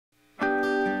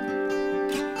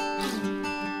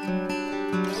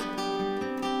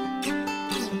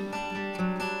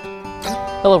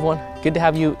Hello everyone, good to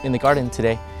have you in the garden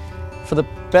today. For the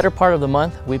better part of the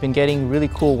month, we've been getting really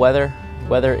cool weather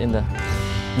in the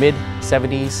mid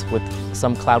 70s with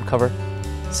some cloud cover.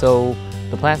 So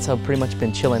the plants have pretty much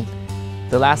been chilling.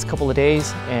 The last couple of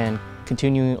days and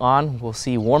continuing on, we'll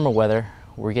see warmer weather.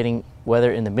 We're getting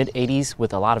weather in the mid 80s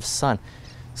with a lot of sun.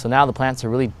 So now the plants are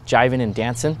really jiving and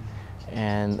dancing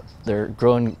and they're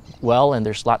growing well and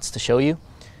there's lots to show you.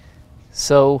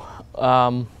 So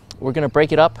we're gonna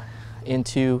break it up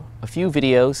into a few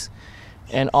videos,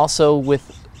 and also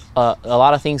with a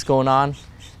lot of things going on,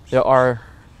 there are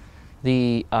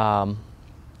the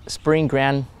spring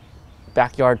grand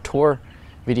backyard tour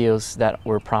videos that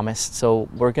were promised, so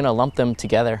we're gonna lump them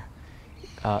together.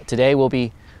 Today we'll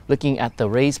be looking at the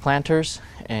raised planters,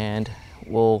 and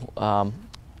we'll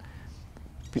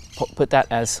put that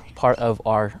as part of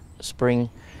our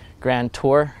spring grand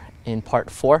tour in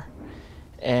part 4,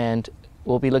 and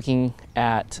we'll be looking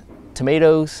at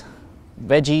tomatoes,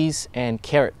 veggies, and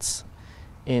carrots.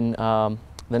 In the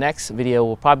next video,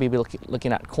 we'll probably be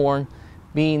looking at corn,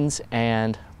 beans,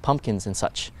 and pumpkins and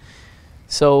such.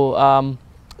 So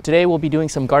today we'll be doing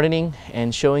some gardening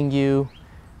and showing you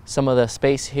some of the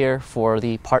space here for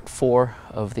the part 4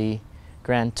 of the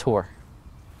grand tour.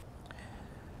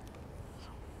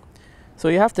 So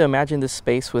you have to imagine this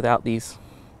space without these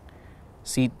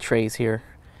seed trays here.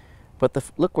 But the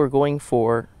look we're going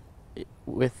for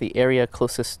with the area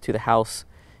closest to the house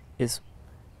is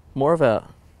more of a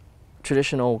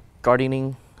traditional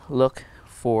gardening look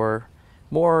for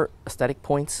more aesthetic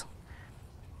points.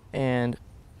 And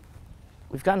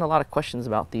we've gotten a lot of questions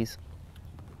about these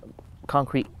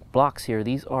concrete blocks here.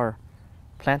 These are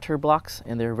planter blocks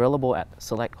and they're available at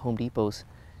select Home Depots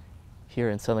here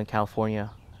in Southern California.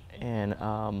 And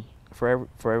for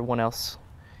everyone else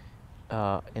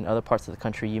in other parts of the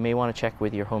country, you may want to check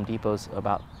with your Home Depots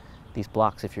about these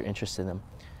blocks if you're interested in them.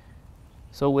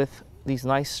 So with these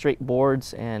nice straight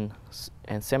boards and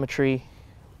symmetry,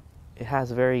 it has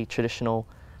a very traditional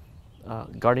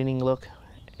gardening look.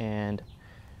 And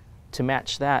to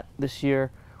match that, this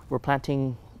year we're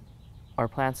planting our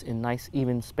plants in nice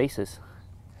even spaces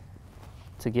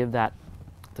to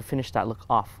finish that look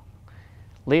off.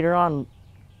 Later on,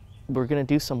 we're going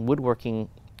to do some woodworking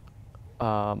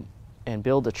and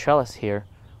build a trellis here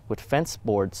with fence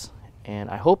boards.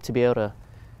 And I hope to be able to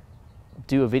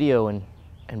do a video and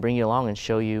bring you along and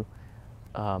show you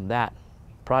that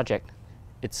project.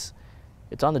 It's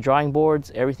on the drawing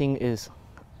boards. Everything is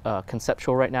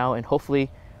conceptual right now, and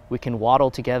hopefully we can waddle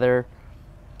together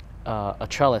a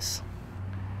trellis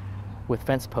with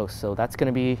fence posts. So that's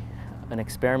going to be an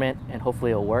experiment, and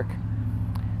hopefully it'll work.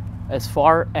 As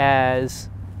far as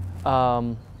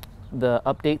the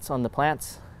updates on the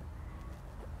plants,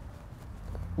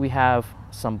 we have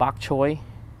some bok choy.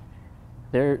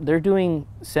 They're doing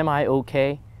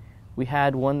semi-okay. We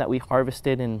had one that we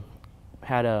harvested and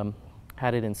had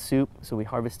it in soup, so we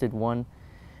harvested one,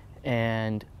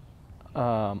 and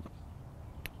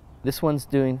this one's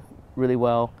doing really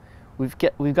well. We've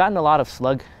gotten a lot of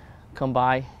slug come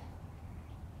by,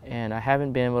 and I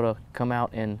haven't been able to come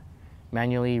out and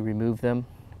manually remove them,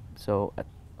 so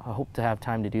I hope to have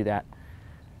time to do that.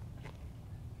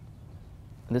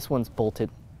 This one's bolted.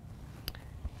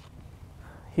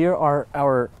 Here are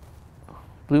our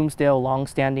Bloomsdale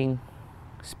long-standing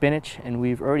spinach, and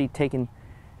we've already taken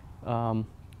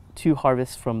 2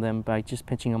 harvests from them by just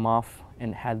pinching them off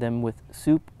and had them with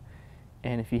soup.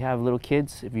 And if you have little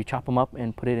kids, if you chop them up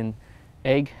and put it in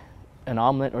an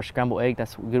omelet or scrambled egg,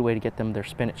 that's a good way to get them their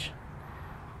spinach.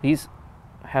 These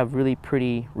have really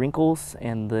pretty wrinkles,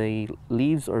 and the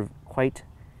leaves are quite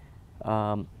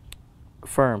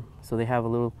firm, so they have a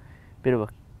little bit of a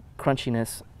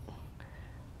crunchiness.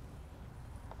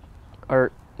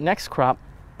 Our next crop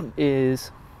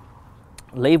is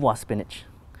Lavoie spinach.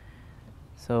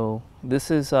 So this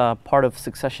is part of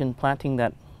succession planting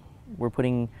that we're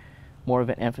putting more of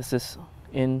an emphasis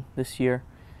in this year.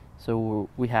 So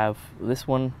we have this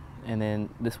one, and then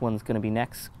this one's going to be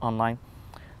next online.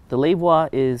 The Lavoie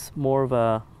is more of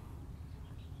a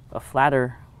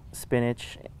flatter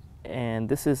spinach, and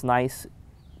this is nice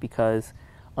because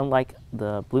unlike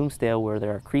the Bloomsdale where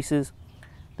there are creases,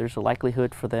 there's a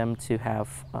likelihood for them to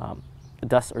have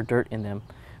dust or dirt in them.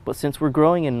 But since we're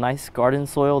growing in nice garden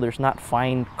soil, there's not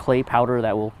fine clay powder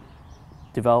that will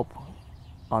develop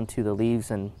onto the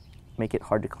leaves and make it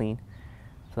hard to clean.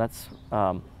 So that's,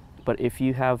 but if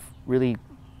you have really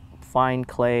fine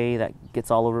clay that gets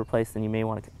all over the place, then you may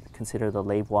want to consider the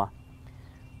Lavoie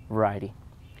variety.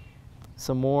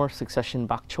 Some more succession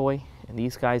bok choy, and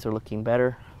these guys are looking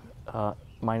better,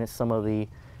 minus some of the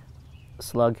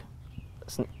slug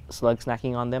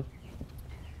snacking on them.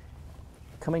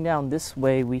 coming down this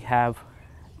way, we have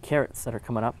carrots that are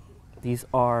coming up. These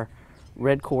are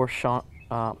red core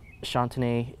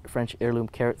Chantenay French heirloom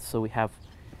carrots. So we have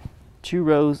 2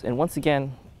 rows, and once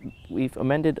again, we've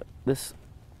amended this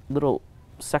little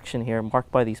section here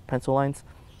marked by these pencil lines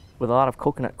with a lot of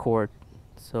coconut cord.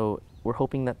 So we're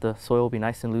hoping that the soil will be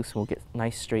nice and loose and we'll get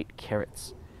nice straight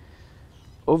carrots.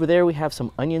 Over there we have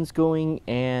some onions going,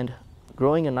 and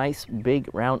growing a nice big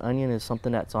round onion is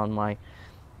something that's on my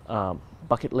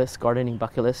bucket list, gardening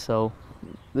bucket list. So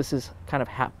this is kind of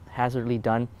haphazardly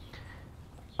done.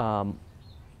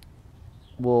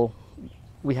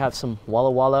 We have some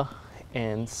Walla Walla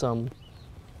and some,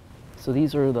 so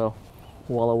these are the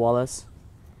Walla Wallas,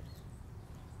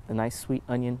 a nice sweet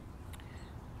onion.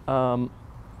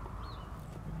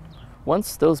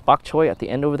 Once those bok choy at the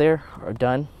end over there are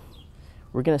done,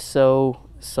 we're gonna sow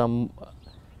some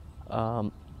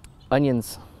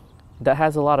onions. That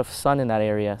has a lot of sun in that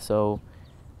area, so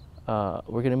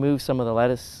we're gonna move some of the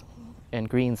lettuce and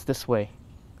greens this way,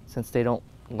 since they don't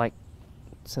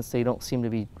seem to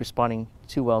be responding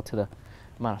too well to the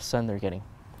amount of sun they're getting.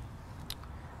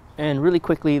 And really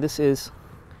quickly, this is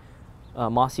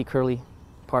mossy curly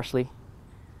parsley.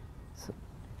 So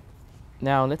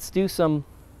now let's do some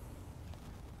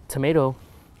tomato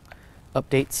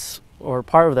updates, or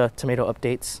part of the tomato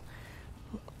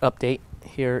update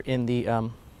here in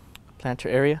the planter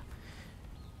area.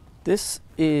 This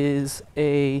is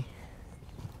a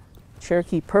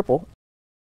Cherokee purple,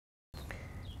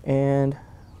 and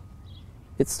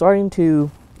it's starting to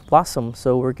blossom,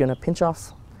 so we're gonna pinch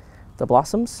off the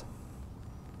blossoms.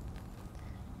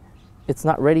 It's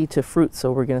not ready to fruit,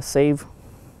 so we're gonna save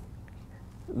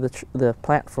the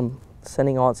plant from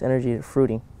sending all its energy to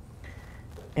fruiting,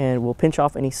 and we'll pinch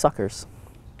off any suckers.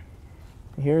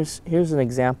 Here's an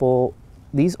example.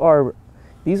 These are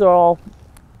all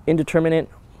indeterminate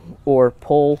or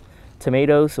pole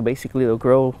tomatoes, so basically they'll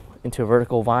grow into a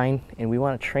vertical vine, and we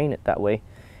want to train it that way.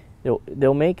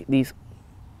 They'll make these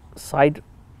side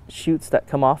shoots that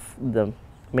come off the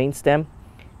main stem,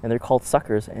 and they're called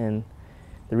suckers. And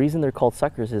the reason they're called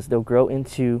suckers is they'll grow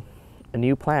into a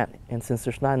new plant, and since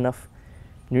there's not enough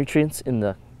nutrients in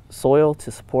the soil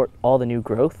to support all the new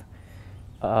growth,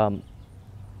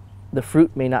 the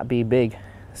fruit may not be big,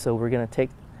 so we're going to take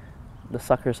the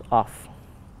suckers off.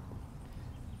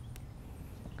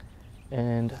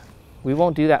 And we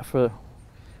won't do that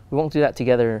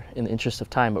together in the interest of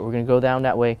time, but we're going to go down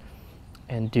that way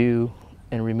and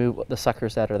remove the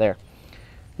suckers that are there.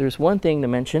 There's one thing to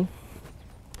mention.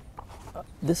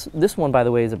 This one, by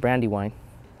the way, is a Brandywine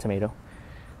tomato.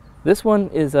 This one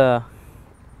is the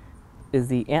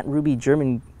Aunt Ruby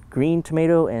German green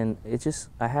tomato, and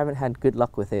I haven't had good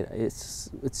luck with it. It's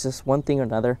just one thing or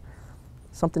another.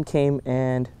 Something came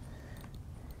and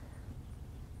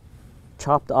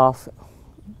chopped off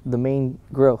the main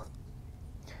growth.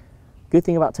 Good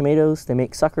thing about tomatoes, they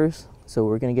make suckers, so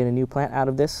we're going to get a new plant out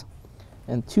of this,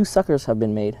 and 2 suckers have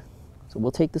been made. So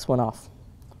we'll take this one off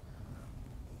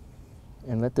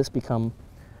and let this become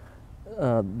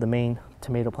the main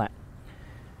tomato plant.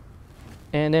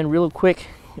 And then real quick,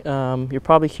 you're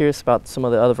probably curious about some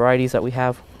of the other varieties that we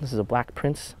have. This is a Black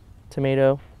Prince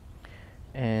tomato,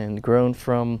 and grown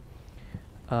from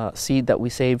seed that we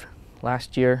saved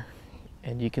last year,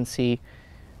 and you can see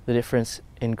the difference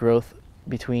in growth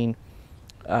between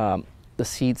the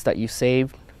seeds that you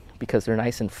saved, because they're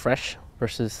nice and fresh,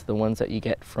 versus the ones that you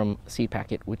get from a seed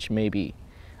packet, which may be,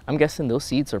 I'm guessing those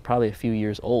seeds are probably a few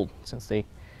years old, since they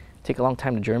take a long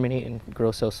time to germinate and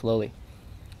grow so slowly.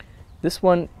 This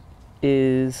one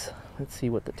is, let's see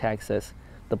what the tag says,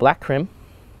 the Black Crim.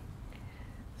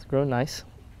 It's grown nice.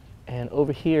 And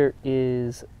over here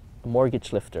is a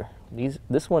Mortgage Lifter.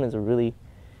 This one is a really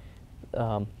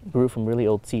grew from really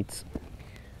old seeds.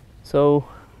 So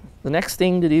the next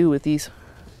thing to do with these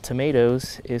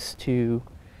tomatoes is to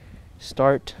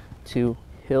start to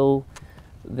hill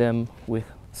them with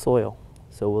soil.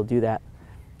 So we'll do that.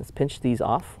 Let's pinch these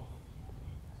off.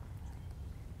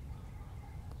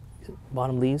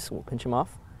 Bottom leaves, we'll pinch them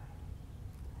off.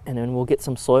 And then we'll get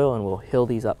some soil and we'll hill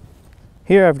these up.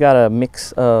 Here I've got a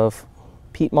mix of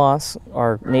peat moss,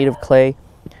 our native clay,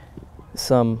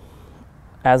 some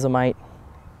azomite,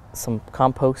 some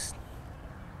compost,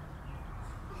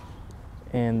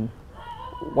 and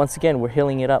once again we're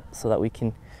hilling it up so that we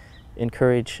can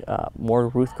encourage more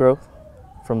root growth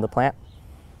from the plant.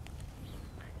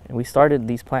 And we started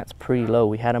these plants pretty low.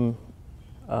 We had them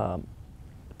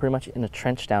pretty much in a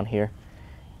trench down here,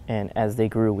 and as they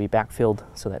grew we backfilled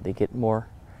so that they get more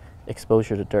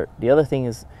exposure to dirt. The other thing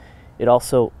is it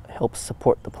also helps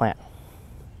support the plant.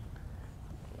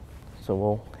 So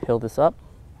we'll hill this up.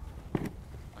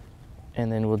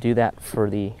 and then we'll do that for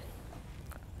the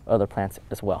other plants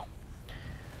as well.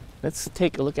 Let's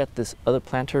take a look at this other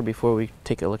planter before we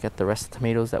take a look at the rest of the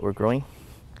tomatoes that we're growing.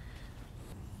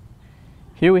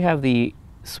 Here we have the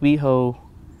Suiho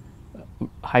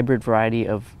hybrid variety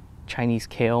of Chinese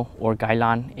kale, or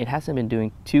gailan. It hasn't been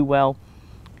doing too well.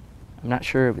 I'm not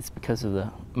sure if it's because of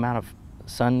the amount of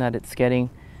sun that it's getting.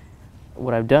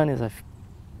 What I've done is I've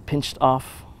pinched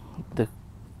off the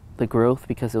growth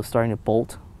because it was starting to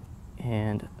bolt,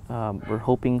 and we're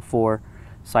hoping for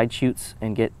side shoots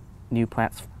and get new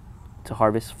plants to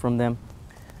harvest from them.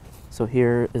 So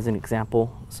here is an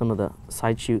example, some of the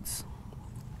side shoots.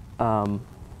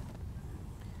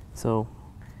 So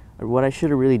what I should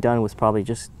have really done was probably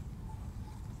just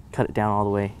cut it down all the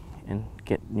way and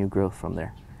get new growth from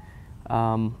there.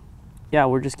 Yeah,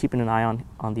 we're just keeping an eye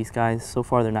on these guys. So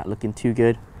far they're not looking too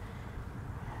good.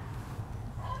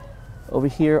 Over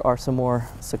here are some more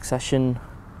succession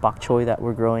bok choy that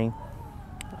we're growing.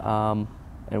 And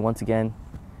once again,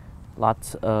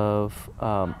 lots of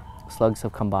slugs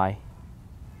have come by.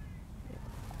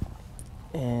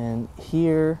 And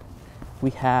here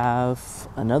we have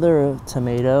another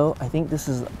tomato. I think this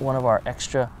is one of our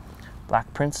extra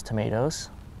Black Prince tomatoes.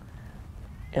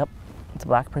 Yep, it's a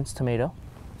Black Prince tomato.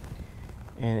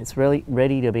 And it's really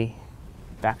ready to be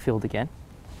backfilled again.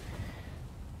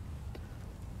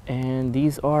 And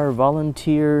these are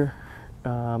volunteer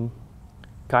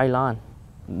gailan.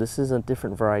 This is a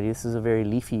different variety. This is a very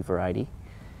leafy variety.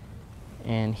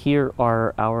 And here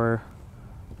are our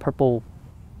purple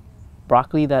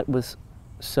broccoli that was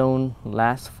sown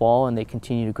last fall, and they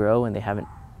continue to grow, and they haven't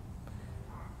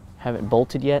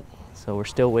bolted yet. So we're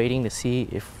still waiting to see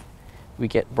if we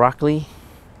get broccoli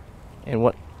and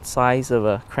what size of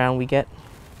a crown we get.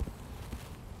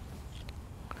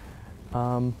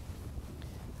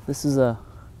 This is a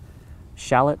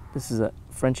shallot. This is a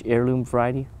French heirloom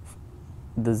variety,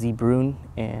 the Zebrune,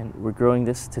 and we're growing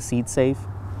this to seed save.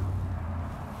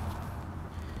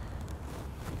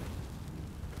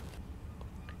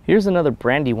 Here's another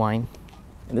brandywine,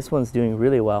 and this one's doing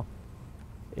really well.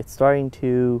 It's starting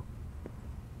to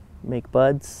make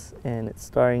buds, and it's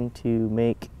starting to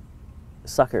make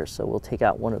suckers, so we'll take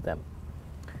out one of them.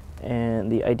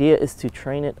 And the idea is to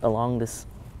train it along this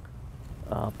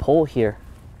pole here.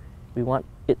 We want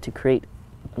it to create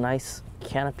a nice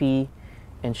canopy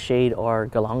and shade our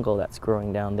galangal that's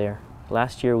growing down there.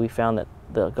 Last year we found that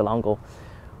the galangal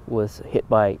was hit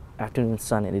by afternoon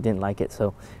sun and it didn't like it,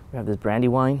 so we have this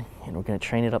brandywine and we're going to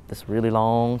train it up this really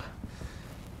long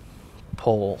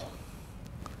pole.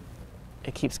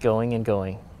 It keeps going and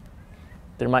going.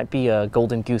 There might be a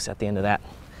golden goose at the end of that,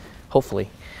 hopefully.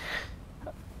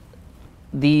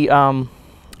 The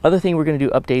other thing we're going to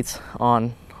do updates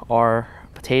on are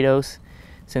potatoes.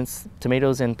 Since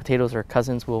tomatoes and potatoes are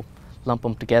cousins, we'll lump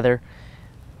them together.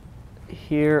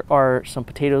 Here are some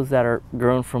potatoes that are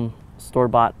grown from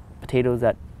store-bought potatoes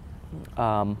that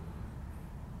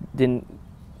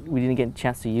we didn't get a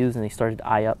chance to use, and they started to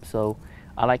eye up. So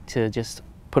I like to just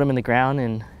put them in the ground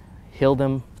and hill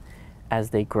them as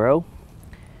they grow.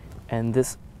 And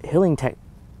this hilling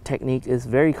technique is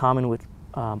very common with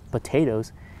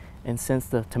potatoes. And since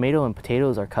the tomato and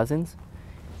potatoes are cousins,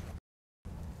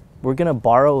 we're gonna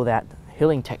borrow that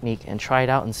hilling technique and try it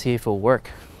out and see if it'll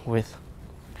work with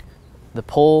the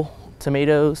pole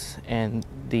tomatoes and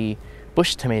the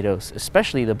bush tomatoes,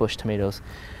 especially the bush tomatoes,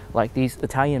 like these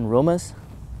Italian Romas.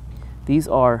 These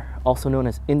are also known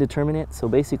as indeterminate. So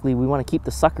basically we want to keep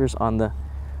the suckers on the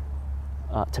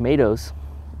tomatoes,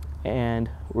 and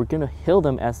we're gonna hill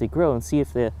them as they grow and see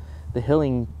if the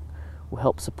hilling will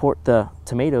help support the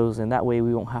tomatoes, and that way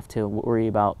we won't have to worry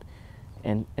about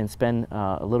and spend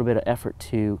a little bit of effort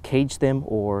to cage them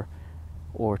or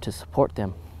to support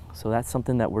them. So that's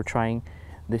something that we're trying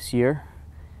this year,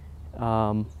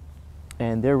 and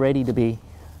they're ready to be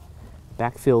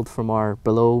backfilled from our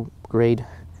below grade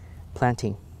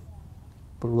transplanting.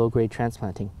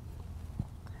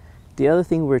 The other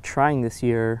thing we're trying this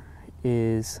year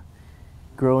is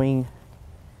growing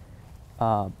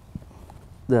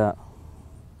the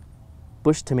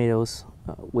bush tomatoes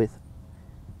with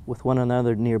one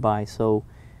another nearby. So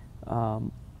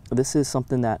this is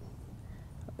something that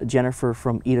Jennifer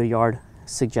from Eat a Yard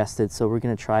suggested, so we're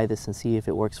going to try this and see if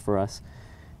it works for us.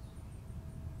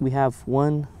 We have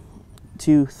 1,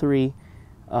 2, 3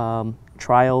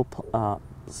 trial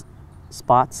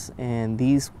spots, and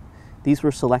these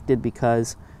were selected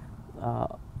because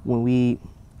when we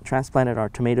transplanted our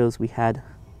tomatoes, we had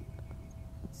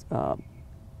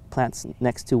plants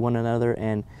next to one another,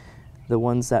 and the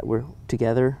ones that were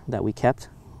together that we kept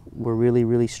were really,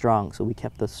 really strong, so we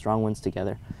kept the strong ones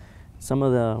together. Some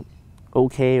of the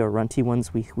okay or runty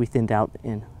ones we thinned out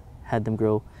and had them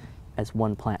grow as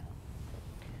one plant.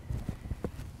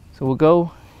 So we'll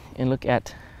go and look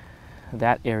at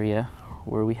that area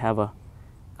where we have a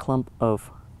clump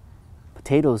of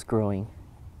potatoes growing,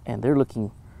 and they're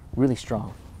looking really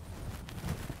strong.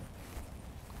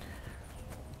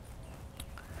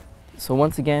 So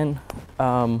once again,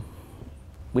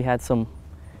 we had some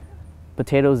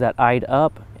potatoes that eyed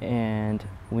up and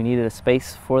we needed a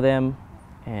space for them,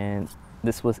 and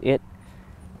this was it.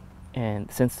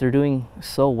 And since they're doing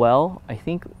so well, I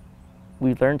think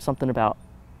we learned something about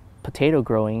potato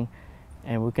growing,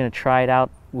 and we're going to try it out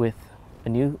with a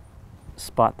new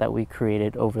spot that we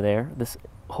created over there, this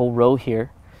whole row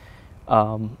here.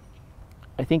 I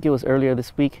think it was earlier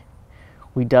this week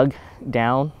we dug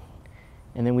down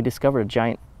and then we discovered a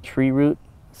giant tree root,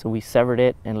 so we severed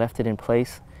it and left it in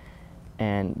place,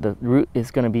 and the root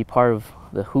is going to be part of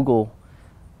the hugel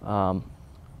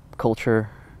culture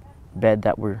bed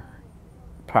that we're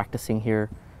practicing here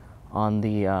on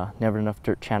the Never Enough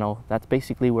Dirt channel. That's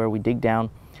basically where we dig down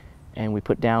and we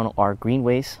put down our green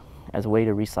waste as a way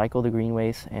to recycle the green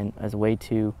waste and as a way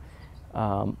to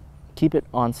keep it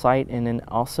on site, and then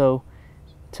also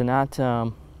to not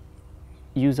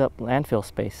use up landfill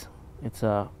space. It's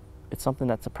something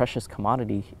that's a precious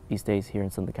commodity these days here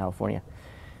in Southern California.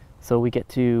 So we get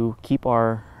to keep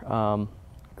our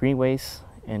green waste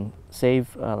and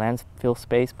save landfill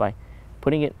space by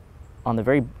putting it on the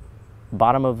very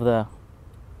bottom of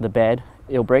the bed.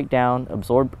 It'll break down,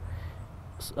 absorb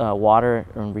water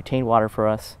and retain water for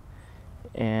us,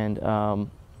 and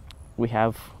we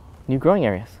have new growing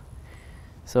areas.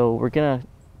 So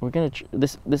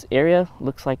this area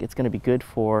looks like it's gonna be good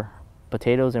for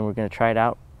potatoes, and we're gonna try it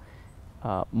out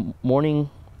morning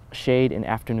shade and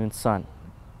afternoon sun.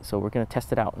 So we're gonna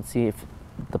test it out and see if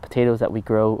the potatoes that we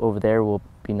grow over there will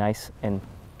be nice and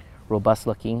robust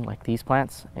looking like these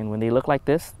plants. And when they look like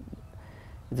this,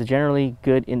 it's a generally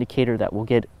good indicator that we'll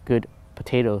get good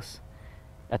potatoes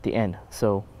at the end.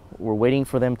 So we're waiting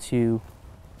for them to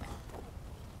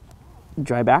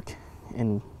dry back,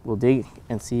 and we'll dig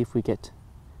and see if we get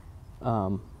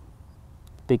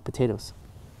big potatoes.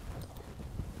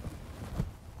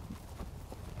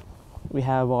 We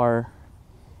have our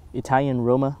Italian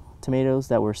Roma tomatoes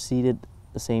that were seeded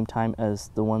the same time as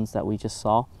the ones that we just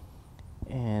saw,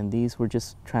 and these were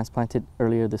just transplanted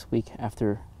earlier this week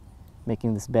after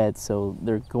making this bed, so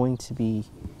they're going to be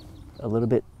a little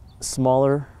bit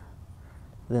smaller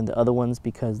than the other ones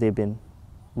because they've been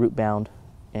root bound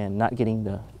and not getting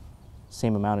the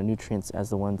same amount of nutrients as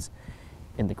the ones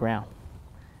in the ground.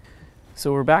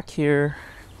 So we're back here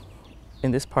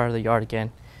in this part of the yard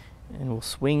again, and we'll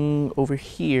swing over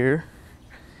here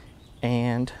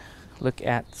and look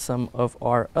at some of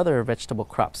our other vegetable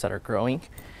crops that are growing.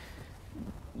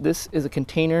 This is a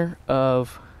container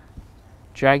of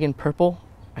dragon purple,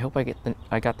 I hope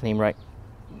I got the name right,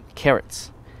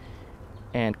 carrots.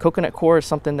 And coconut coir is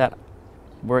something that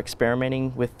we're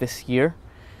experimenting with this year.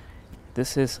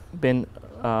 This has been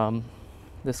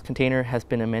this container has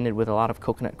been amended with a lot of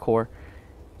coconut coir,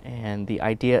 and the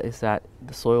idea is that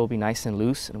the soil will be nice and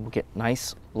loose and we'll get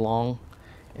nice long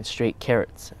and straight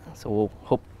carrots. So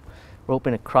we're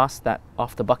hoping to cross that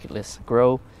off the bucket list,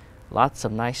 grow lots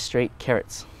of nice straight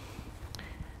carrots.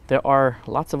 There are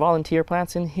lots of volunteer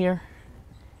plants in here,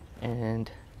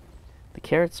 and the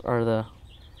carrots are the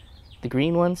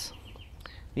green ones.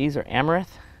 These are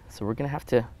amaranth, so we're gonna have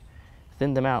to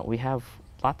thin them out. We have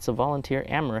lots of volunteer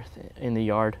amaranth in the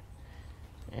yard,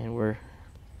 and we're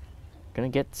gonna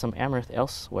get some amaranth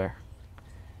elsewhere.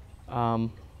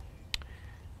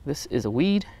 This is a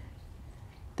weed.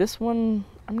 This one,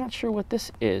 I'm not sure what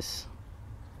this is.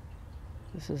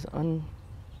 This is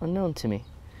unknown to me.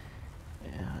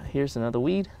 Here's another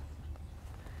weed.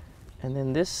 And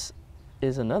then this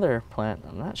is another plant.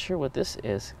 I'm not sure what this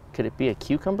is. Could it be a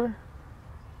cucumber?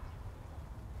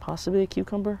 Possibly a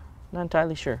cucumber? Not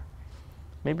entirely sure.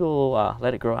 Maybe we'll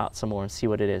let it grow out some more and see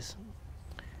what it is.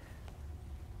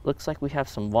 Looks like we have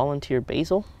some volunteer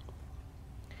basil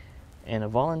and a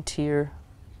volunteer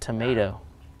tomato.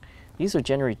 These are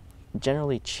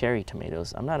generally cherry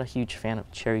tomatoes. I'm not a huge fan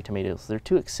of cherry tomatoes. They're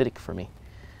too acidic for me.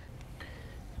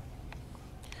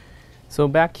 So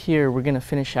back here, we're gonna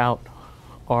finish out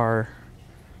our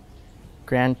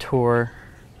Grand Tour,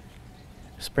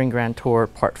 Spring Grand Tour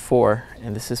Part 4,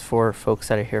 and this is for folks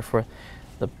that are here for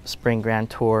the Spring Grand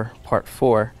Tour Part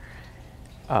 4.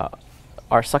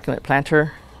 Our succulent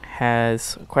planter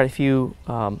has quite a few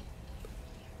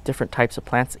different types of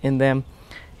plants in them.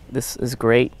 This is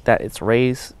great that it's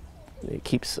raised. It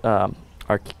keeps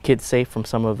our kids safe from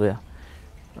some of the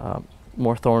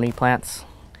more thorny plants.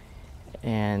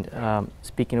 And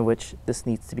speaking of which, this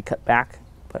needs to be cut back,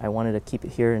 but I wanted to keep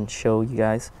it here and show you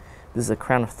guys. This is a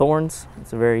crown of thorns.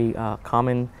 It's a very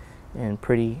common and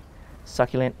pretty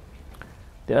succulent.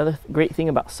 The other great thing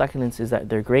about succulents is that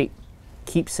they're great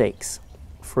keepsakes.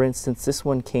 For instance, this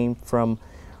one came from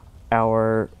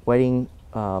our wedding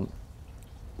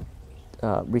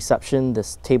reception,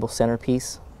 this table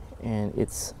centerpiece, and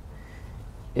it's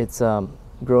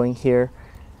growing here.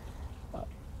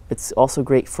 It's also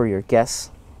great for your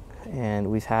guests, and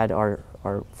we've had our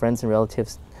friends and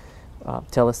relatives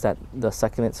tell us that the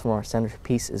succulents from our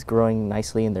centerpiece is growing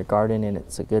nicely in their garden, and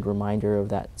it's a good reminder of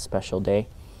that special day.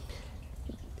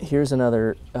 Here's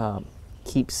another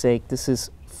keepsake. This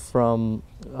is from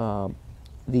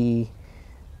the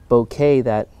bouquet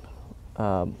that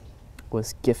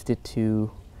was gifted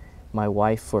to my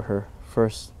wife for her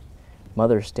first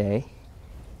Mother's Day.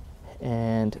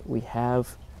 And we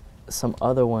have some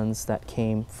other ones that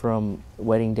came from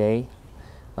wedding day,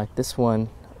 like this one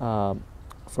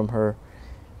from her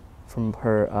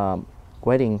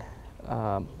wedding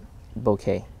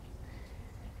bouquet.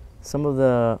 Some of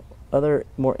the other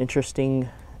more interesting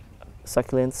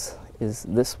succulents is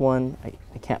this one.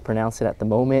 I can't pronounce it at the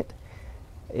moment.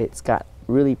 It's got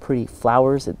really pretty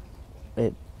flowers.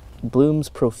 It blooms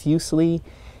profusely,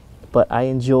 but I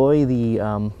enjoy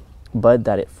the bud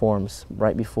that it forms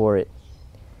right before it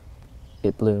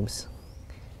blooms.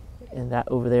 And that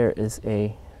over there is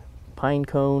a pine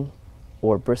cone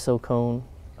or bristlecone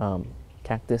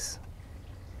cactus.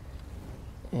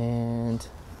 And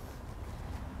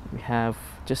we have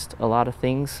just a lot of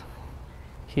things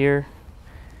here.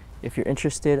 If you're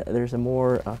interested, there's a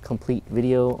more complete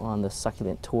video on the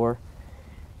succulent tour.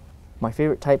 My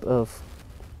favorite type of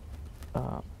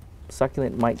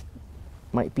succulent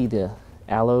might be the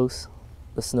aloes,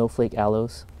 the snowflake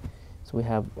aloes. So we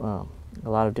have a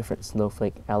lot of different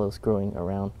snowflake aloes growing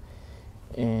around.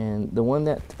 And the one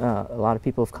that a lot of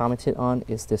people have commented on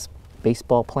is this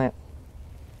baseball plant.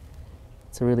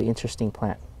 It's a really interesting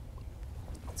plant.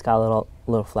 It's got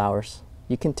little flowers.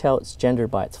 You can tell its gender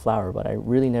by its flower, but I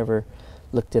really never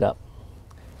looked it up.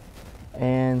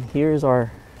 And here's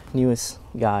our newest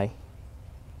guy.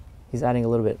 He's adding a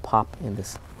little bit of pop in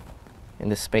this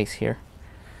space here.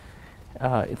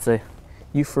 It's a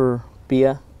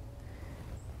euphorbia.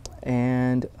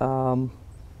 And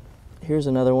here's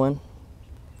another one.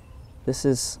 This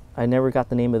is, I never got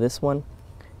the name of this one.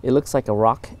 It looks like a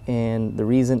rock, and the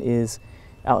reason is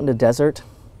out in the desert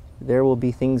there will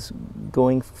be things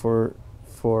going for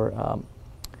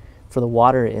the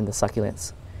water in the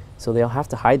succulents. So they'll have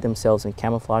to hide themselves and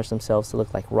camouflage themselves to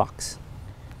look like rocks.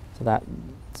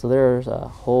 So there's a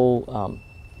whole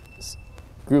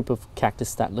group of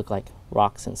cactus that look like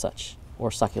rocks and such, or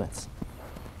succulents.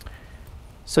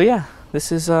 So yeah,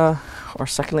 this is our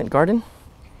succulent garden.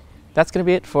 That's going to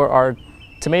be it for our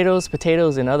tomatoes,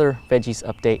 potatoes, and other veggies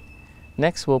update.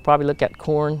 Next, we'll probably look at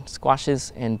corn,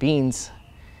 squashes, and beans,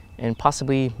 and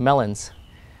possibly melons.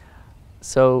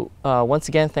 So once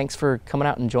again, thanks for coming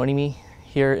out and joining me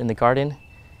here in the garden.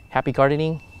 Happy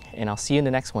gardening, and I'll see you in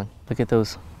the next one. Look at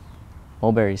those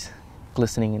mulberries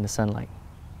glistening in the sunlight.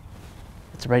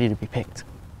 It's ready to be picked.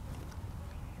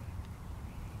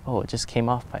 Oh, it just came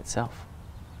off by itself.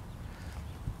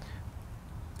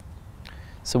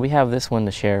 So we have this one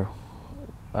to share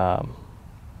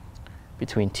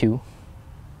between two,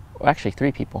 or actually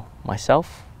three people,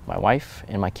 myself, my wife,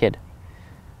 and my kid.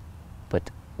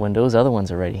 But when those other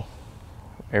ones are ready,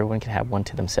 everyone can have one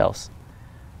to themselves.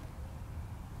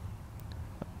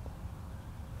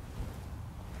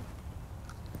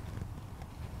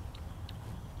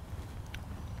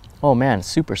 Oh man,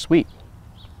 super sweet.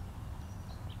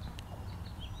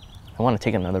 I want to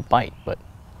take another bite, but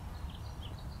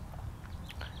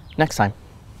next time.